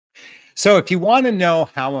So if you want to know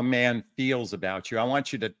how a man feels about you, I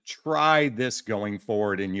want you to try this going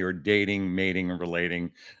forward in your dating, mating, and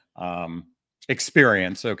relating um,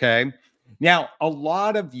 experience. Okay. Now, a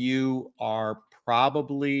lot of you are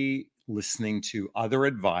probably listening to other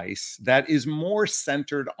advice that is more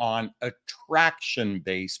centered on attraction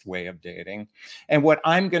based way of dating. And what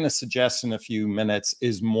I'm going to suggest in a few minutes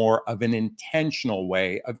is more of an intentional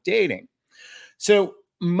way of dating. So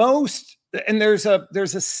most and there's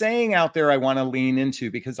a saying out there I want to lean into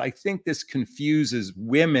because I think this confuses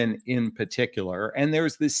women in particular. And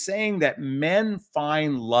there's this saying that men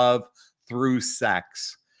find love through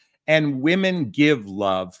sex and women give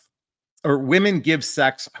love or women give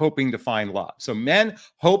sex hoping to find love. So men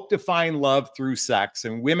hope to find love through sex,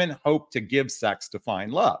 and women hope to give sex to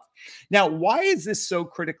find love. Now, why is this so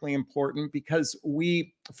critically important? Because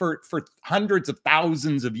for hundreds of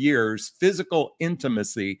thousands of years, physical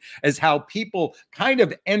intimacy is how people kind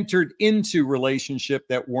of entered into relationship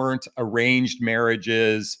that weren't arranged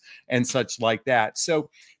marriages and such like that.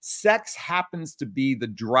 So sex happens to be the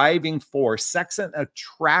driving force. Sex and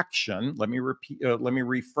attraction, let me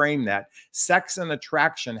reframe that. Sex and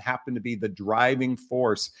attraction happen to be the driving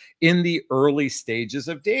force in the early stages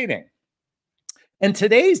of dating. And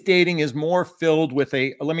today's dating is more filled with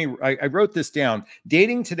I wrote this down.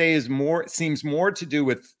 Dating today seems more to do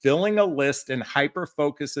with filling a list and hyper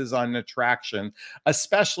focuses on attraction,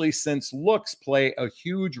 especially since looks play a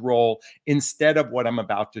huge role instead of what I'm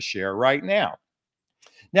about to share right now.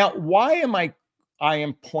 Now, why am I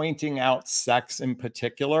am pointing out sex in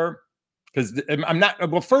particular? Because I'm not,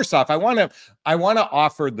 well, first off, I want to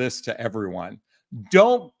offer this to everyone.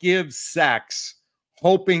 Don't give sex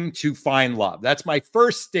hoping to find love. That's my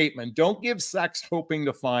first statement. Don't give sex hoping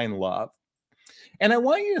to find love. And I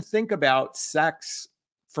want you to think about sex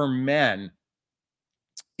for men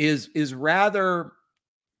is rather,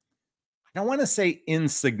 I don't want to say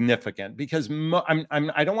insignificant because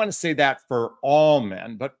I don't want to say that for all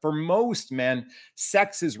men, but for most men,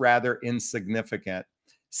 sex is rather insignificant,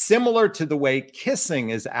 similar to the way kissing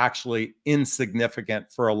is actually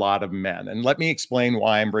insignificant for a lot of men. And let me explain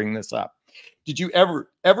why I'm bringing this up. Did you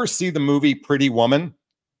ever see the movie Pretty Woman?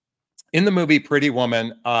 In the movie Pretty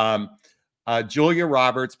Woman, Julia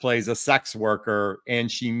Roberts plays a sex worker, and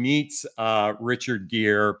she meets Richard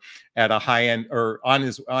Gere at a high-end or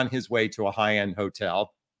on his way to a high-end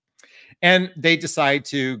hotel. And they decide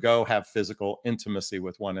to go have physical intimacy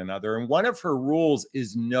with one another. And one of her rules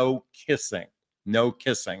is no kissing. No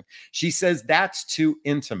kissing. She says that's too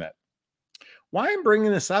intimate. Why I'm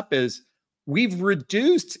bringing this up is we've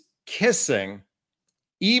reduced kissing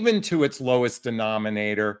even to its lowest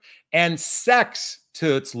denominator and sex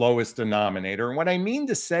to its lowest denominator. And what I mean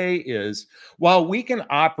to say is, while we can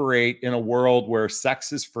operate in a world where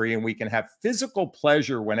sex is free and we can have physical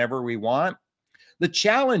pleasure whenever we want, the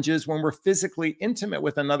challenge is when we're physically intimate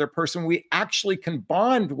with another person, we actually can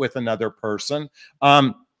bond with another person.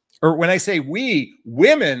 Or when I say we,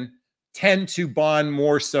 women tend to bond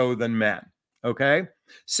more so than men. Okay.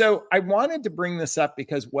 So I wanted to bring this up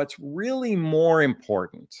because what's really more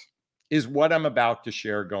important is what I'm about to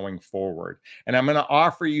share going forward. And I'm going to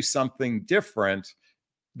offer you something different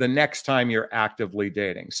the next time you're actively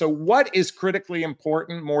dating. So what is critically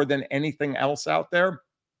important more than anything else out there?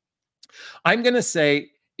 I'm going to say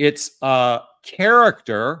it's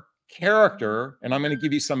character, and I'm going to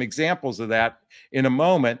give you some examples of that in a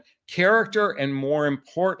moment. Character, and more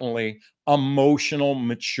importantly, emotional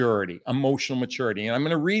maturity. And I'm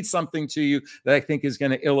going to read something to you that I think is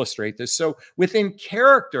going to illustrate this. So within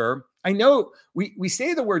character, I know we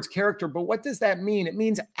say the words character, but what does that mean? It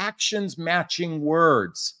means actions matching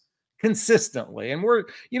words consistently. And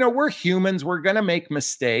we're humans. We're going to make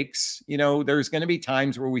mistakes. There's going to be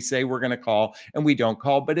times where we say we're going to call and we don't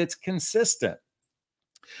call, but it's consistent.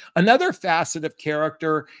 Another facet of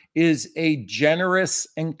character is a generous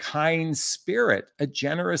and kind spirit,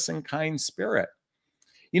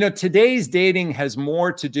 Today's dating has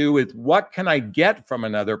more to do with what can I get from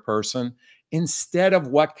another person instead of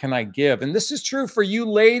what can I give. And this is true for you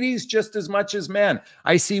ladies just as much as men.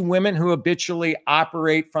 I see women who habitually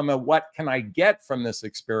operate from a what can I get from this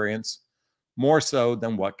experience more so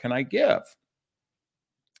than what can I give.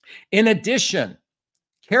 In addition,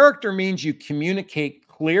 character means you communicate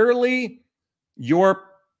clearly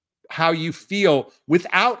how you feel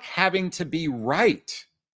without having to be right.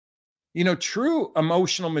 True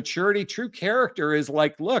emotional maturity, true character is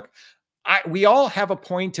like, look, we all have a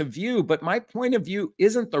point of view, but my point of view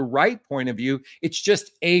isn't the right point of view. It's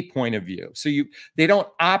just a point of view. So they don't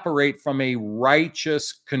operate from a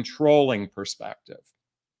righteous, controlling perspective.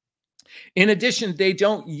 In addition, they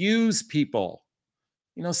don't use people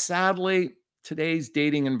Sadly, today's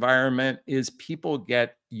dating environment is people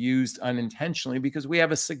get used unintentionally because we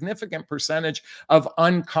have a significant percentage of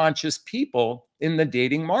unconscious people in the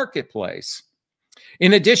dating marketplace.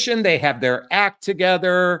 In addition, they have their act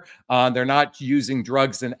together. They're not using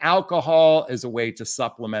drugs and alcohol as a way to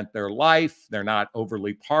supplement their life. They're not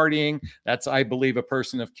overly partying. That's, I believe, a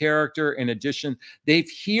person of character. In addition, they've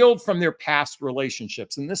healed from their past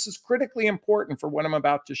relationships. And this is critically important for what I'm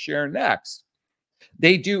about to share next.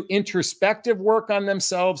 They do introspective work on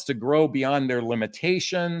themselves to grow beyond their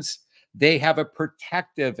limitations. They have a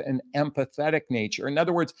protective and empathetic nature. In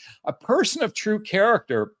other words, a person of true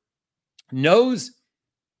character knows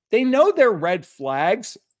they know their red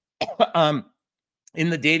flags um, in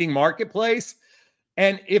the dating marketplace.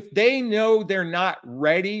 And if they know they're not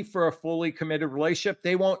ready for a fully committed relationship,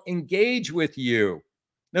 they won't engage with you.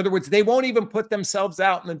 In other words, they won't even put themselves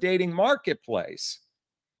out in the dating marketplace.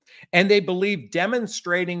 And they believe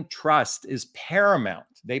demonstrating trust is paramount.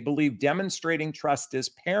 They believe demonstrating trust is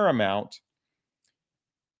paramount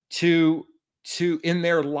to in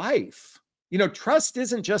their life. Trust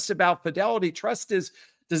isn't just about fidelity. Trust is,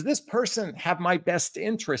 does this person have my best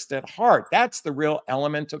interest at heart? That's the real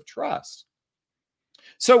element of trust.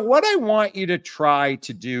 So what I want you to try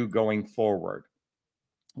to do going forward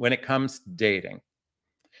when it comes to dating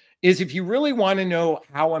is, if you really want to know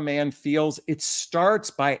how a man feels, it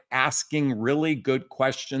starts by asking really good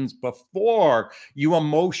questions before you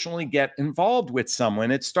emotionally get involved with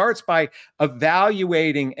someone. It starts by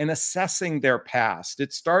evaluating and assessing their past.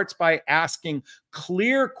 It starts by asking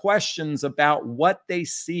clear questions about what they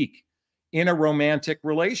seek in a romantic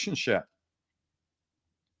relationship.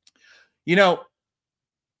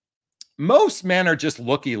 Most men are just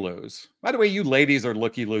looky-loos. By the way, you ladies are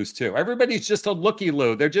looky-loos too. Everybody's just a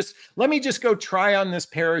looky-loo. They're just, let me just go try on this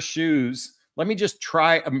pair of shoes. Let me just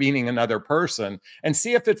try, meaning another person, and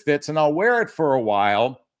see if it fits, and I'll wear it for a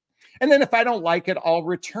while. And then if I don't like it, I'll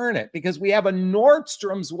return it, because we have a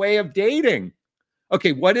Nordstrom's way of dating.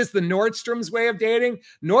 Okay, what is the Nordstrom's way of dating?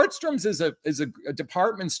 Nordstrom's is a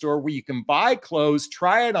department store where you can buy clothes,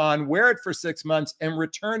 try it on, wear it for 6 months, and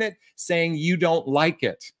return it saying you don't like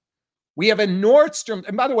it. We have a Nordstrom.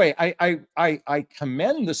 And by the way, I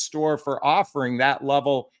commend the store for offering that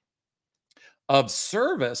level of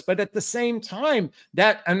service. But at the same time,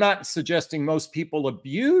 that I'm not suggesting most people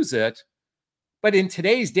abuse it. But in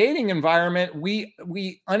today's dating environment, we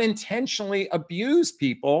unintentionally abuse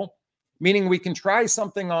people, meaning we can try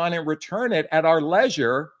something on and return it at our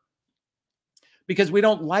leisure because we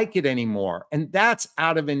don't like it anymore. And that's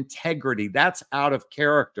out of integrity. That's out of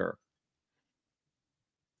character.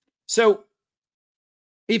 So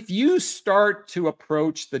if you start to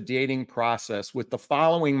approach the dating process with the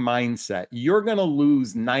following mindset, you're going to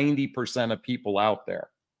lose 90% of people out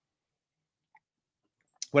there.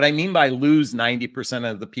 What I mean by lose 90%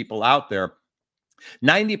 of the people out there,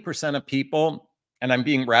 90% of people, and I'm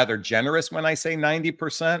being rather generous when I say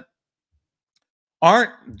 90%,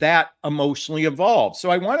 aren't that emotionally evolved. So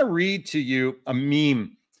I want to read to you a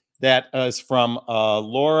meme that is from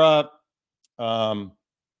Laura.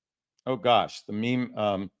 Oh gosh, the meme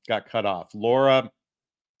got cut off. Laura,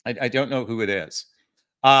 I don't know who it is.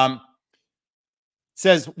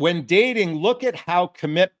 Says, when dating, look at how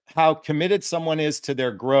committed someone is to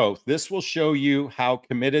their growth. This will show you how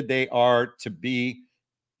committed they are to be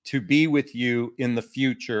with you in the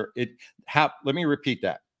future. Let me repeat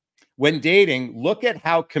that. When dating, look at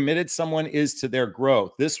how committed someone is to their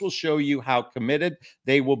growth. This will show you how committed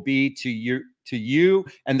they will be to you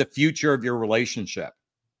and the future of your relationship.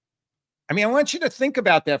 I mean, I want you to think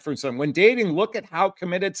about that for a second. When dating, look at how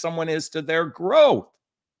committed someone is to their growth.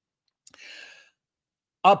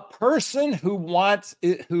 A person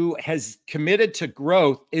who has committed to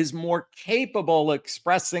growth is more capable of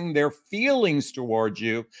expressing their feelings towards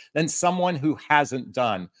you than someone who hasn't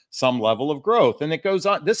done some level of growth. And it goes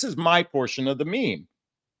on. This is my portion of the meme.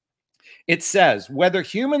 It says, whether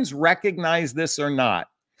humans recognize this or not,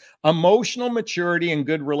 emotional maturity and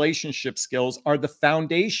good relationship skills are the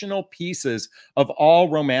foundational pieces of all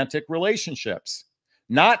romantic relationships,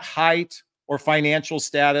 not height or financial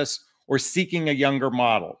status or seeking a younger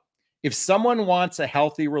model. If someone wants a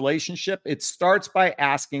healthy relationship, it starts by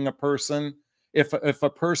asking a person if a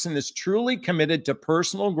person is truly committed to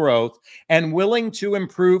personal growth and willing to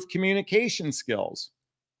improve communication skills.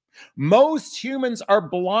 Most humans are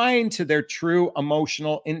blind to their true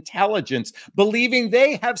emotional intelligence, believing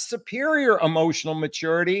they have superior emotional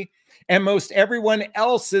maturity, and most everyone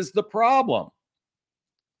else is the problem.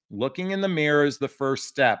 Looking in the mirror is the first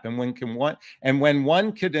step. And when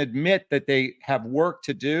one can admit that they have work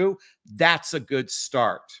to do, that's a good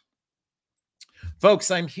start.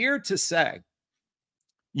 Folks, I'm here to say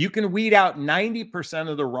you can weed out 90%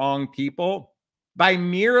 of the wrong people by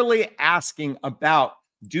merely asking about,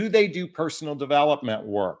 do they do personal development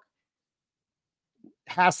work?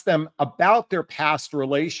 Ask them about their past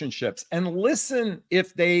relationships and listen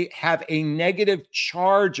if they have a negative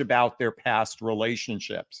charge about their past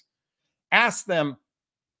relationships. Ask them,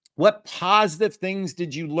 what positive things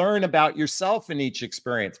did you learn about yourself in each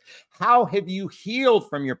experience? How have you healed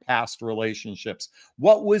from your past relationships?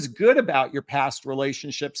 What was good about your past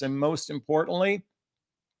relationships? And most importantly,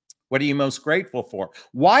 what are you most grateful for?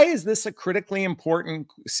 Why is this a critically important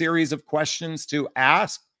series of questions to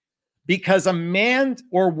ask? Because a man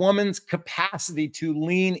or woman's capacity to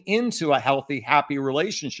lean into a healthy, happy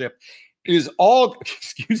relationship is all,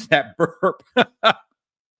 excuse that burp,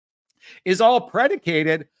 is all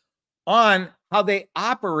predicated on how they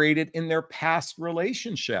operated in their past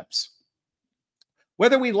relationships.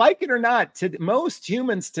 Whether we like it or not, most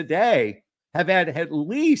humans today have had at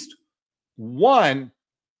least one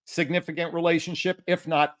significant relationship, if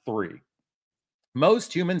not three.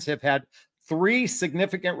 Most humans have had three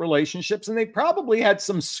significant relationships, and they probably had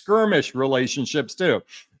some skirmish relationships too.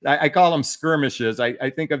 I call them skirmishes. I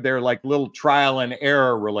think of their like little trial and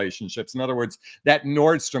error relationships. In other words, that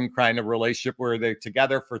Nordstrom kind of relationship where they're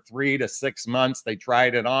together for 3 to 6 months, they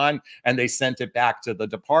tried it on and they sent it back to the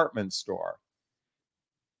department store.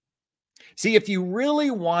 See, if you really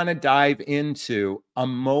want to dive into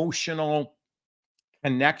emotional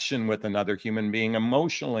connection with another human being,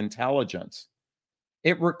 emotional intelligence,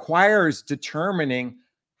 it requires determining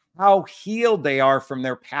how healed they are from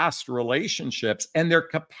their past relationships and their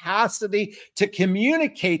capacity to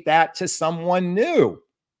communicate that to someone new.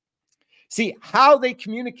 See, how they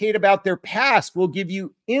communicate about their past will give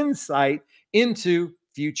you insight into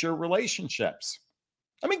future relationships.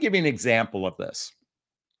 Let me give you an example of this.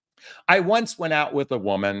 I once went out with a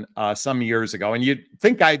woman some years ago, and you'd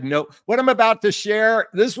think I'd know what I'm about to share.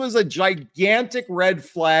 This was a gigantic red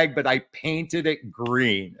flag, but I painted it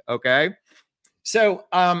green. Okay. So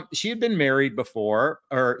she had been married before,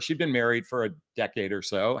 or she'd been married for a decade or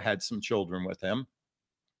so, had some children with him.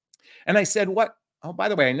 And I said, what? Oh, by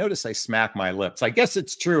the way, I noticed I smack my lips. I guess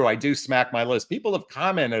it's true. I do smack my lips. People have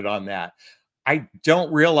commented on that. I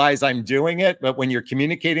don't realize I'm doing it, but when you're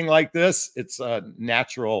communicating like this, it's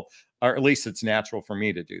natural, or at least it's natural for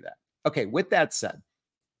me to do that. Okay, with that said,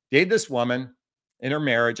 dated this woman in her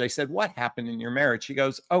marriage. I said, what happened in your marriage? She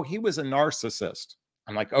goes, oh, he was a narcissist.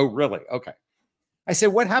 I'm like, oh, really? Okay. I said,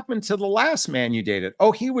 what happened to the last man you dated?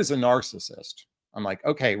 Oh, he was a narcissist. I'm like,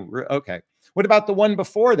 okay, okay. What about the one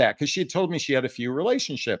before that? Because she had told me she had a few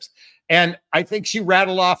relationships. And I think she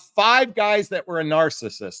rattled off 5 guys that were a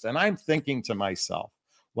narcissist. And I'm thinking to myself,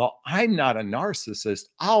 well, I'm not a narcissist.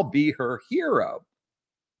 I'll be her hero.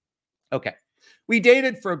 Okay. We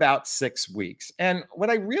dated for about 6 weeks. And what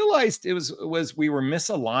I realized was we were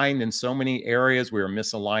misaligned in so many areas. We were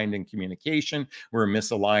misaligned in communication. We were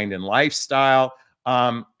misaligned in lifestyle.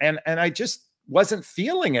 And I just wasn't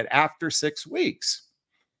feeling it after 6 weeks.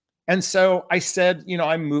 And so I said, you know,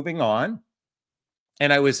 I'm moving on.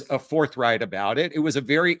 And I was forthright about it. It was a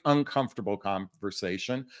very uncomfortable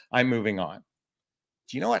conversation. I'm moving on.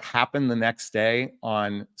 Do you know what happened the next day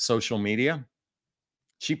on social media?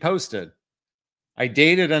 She posted, I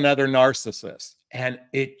dated another narcissist. And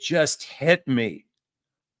it just hit me.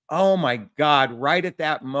 Oh my God, right at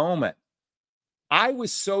that moment. I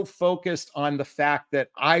was so focused on the fact that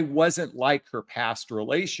I wasn't like her past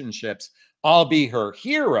relationships. I'll be her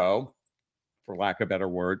hero, for lack of a better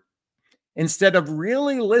word, instead of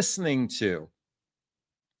really listening to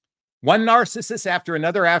one narcissist after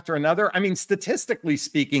another after another. I mean, statistically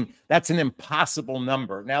speaking, that's an impossible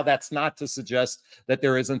number. Now, that's not to suggest that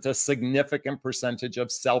there isn't a significant percentage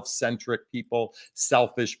of self-centric people,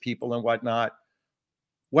 selfish people and whatnot.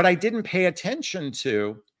 What I didn't pay attention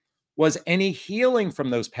to was any healing from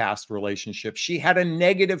those past relationships. She had a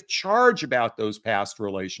negative charge about those past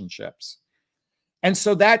relationships. And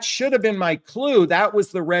so that should have been my clue. That was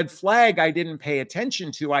the red flag I didn't pay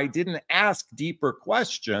attention to. I didn't ask deeper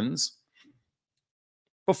questions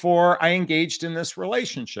before I engaged in this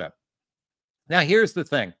relationship. Now, here's the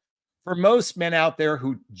thing. For most men out there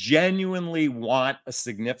who genuinely want a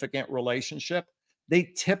significant relationship, they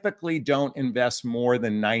typically don't invest more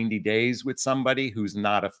than 90 days with somebody who's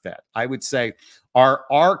not a fit. I would say our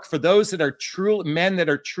arc for those that are true men that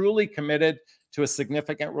are truly committed to a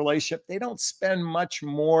significant relationship, they don't spend much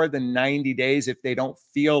more than 90 days if they don't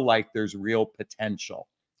feel like there's real potential.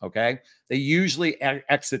 Okay. They usually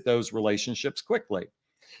exit those relationships quickly.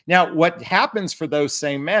 Now, what happens for those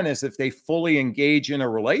same men is if they fully engage in a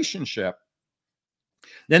relationship,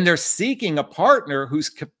 Then they're seeking a partner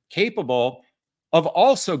who's capable of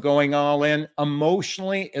also going all in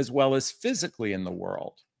emotionally as well as physically in the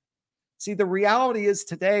world. See, the reality is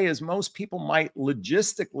today is most people might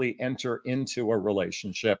logistically enter into a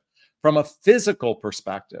relationship from a physical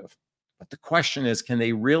perspective. But the question is, can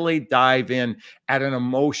they really dive in at an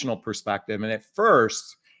emotional perspective? And at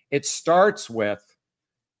first, it starts with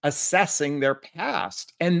assessing their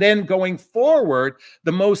past. And then going forward,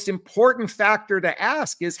 the most important factor to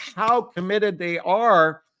ask is how committed they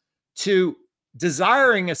are to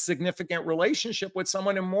desiring a significant relationship with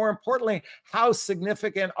someone. And more importantly, how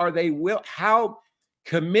significant are they, how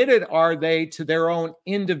committed are they to their own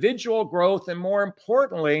individual growth? And more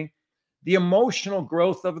importantly, the emotional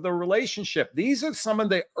growth of the relationship. These are some of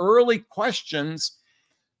the early questions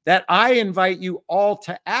that I invite you all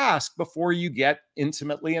to ask before you get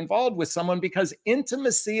intimately involved with someone, because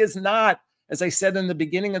intimacy is not, as I said in the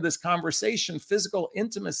beginning of this conversation, physical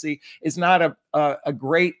intimacy is not a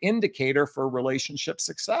great indicator for relationship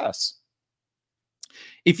success.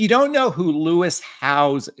 If you don't know who Lewis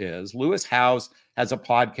Howes is, Lewis Howes has a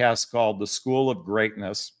podcast called The School of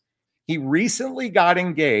Greatness. He recently got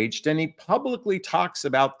engaged and he publicly talks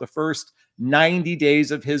about the first 90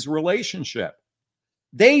 days of his relationship.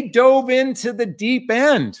 They dove into the deep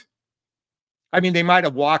end. I mean, they might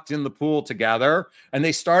have walked in the pool together and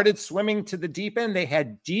they started swimming to the deep end. They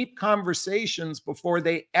had deep conversations before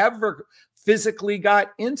they ever physically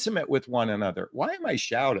got intimate with one another. Why am I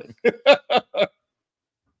shouting?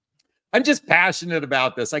 I'm just passionate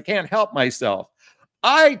about this. I can't help myself.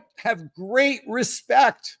 I have great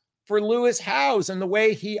respect for Lewis Howes and the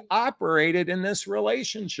way he operated in this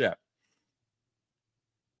relationship.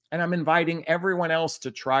 And I'm inviting everyone else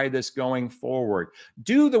to try this going forward.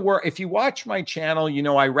 Do the work. If you watch my channel, you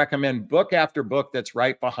know I recommend book after book that's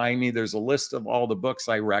right behind me. There's a list of all the books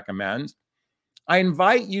I recommend. I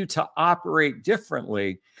invite you to operate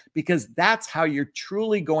differently, because that's how you're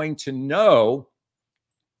truly going to know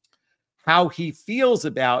how he feels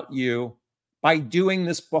about you, by doing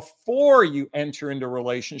this before you enter into a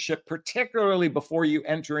relationship, particularly before you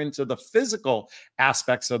enter into the physical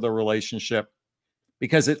aspects of the relationship,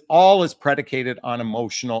 because it all is predicated on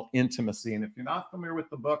emotional intimacy. And if you're not familiar with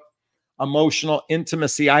the book, Emotional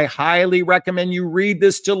Intimacy, I highly recommend you read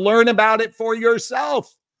this to learn about it for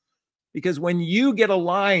yourself. Because when you get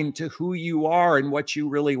aligned to who you are and what you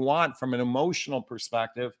really want from an emotional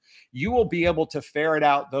perspective, you will be able to ferret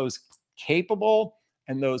out those capable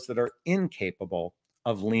and those that are incapable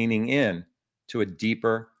of leaning in to a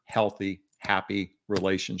deeper, healthy, happy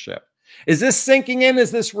relationship. Is this sinking in?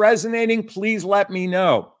 Is this resonating? Please let me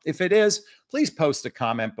know. If it is, please post a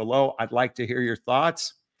comment below. I'd like to hear your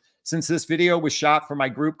thoughts. Since this video was shot for my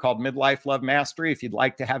group called Midlife Love Mastery, if you'd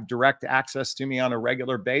like to have direct access to me on a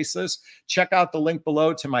regular basis, check out the link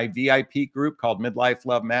below to my VIP group called Midlife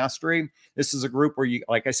Love Mastery. This is a group where you,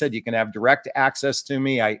 like I said, you can have direct access to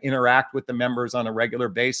me. I interact with the members on a regular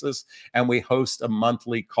basis, and we host a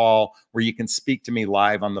monthly call where you can speak to me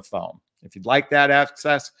live on the phone. If you'd like that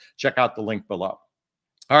access, check out the link below.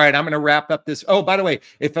 All right, I'm going to wrap up this. Oh, by the way,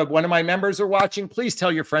 if one of my members are watching, please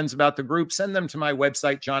tell your friends about the group. Send them to my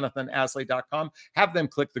website, jonathan.aslay.com. Have them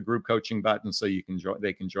click the group coaching button so you can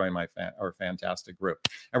they can join my fantastic group.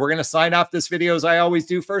 And we're going to sign off this video as I always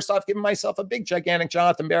do. First off, giving myself a big, gigantic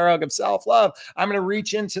Jonathan Bear hug of self-love. I'm going to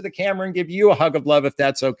reach into the camera and give you a hug of love if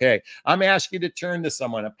that's okay. I'm going to ask you to turn to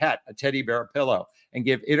someone, a pet, a teddy bear, a pillow, and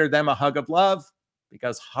give it or them a hug of love,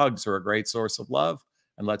 because hugs are a great source of love.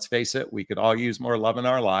 And let's face it, we could all use more love in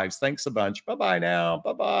our lives. Thanks a bunch. Bye-bye now.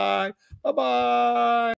 Bye-bye. Bye-bye.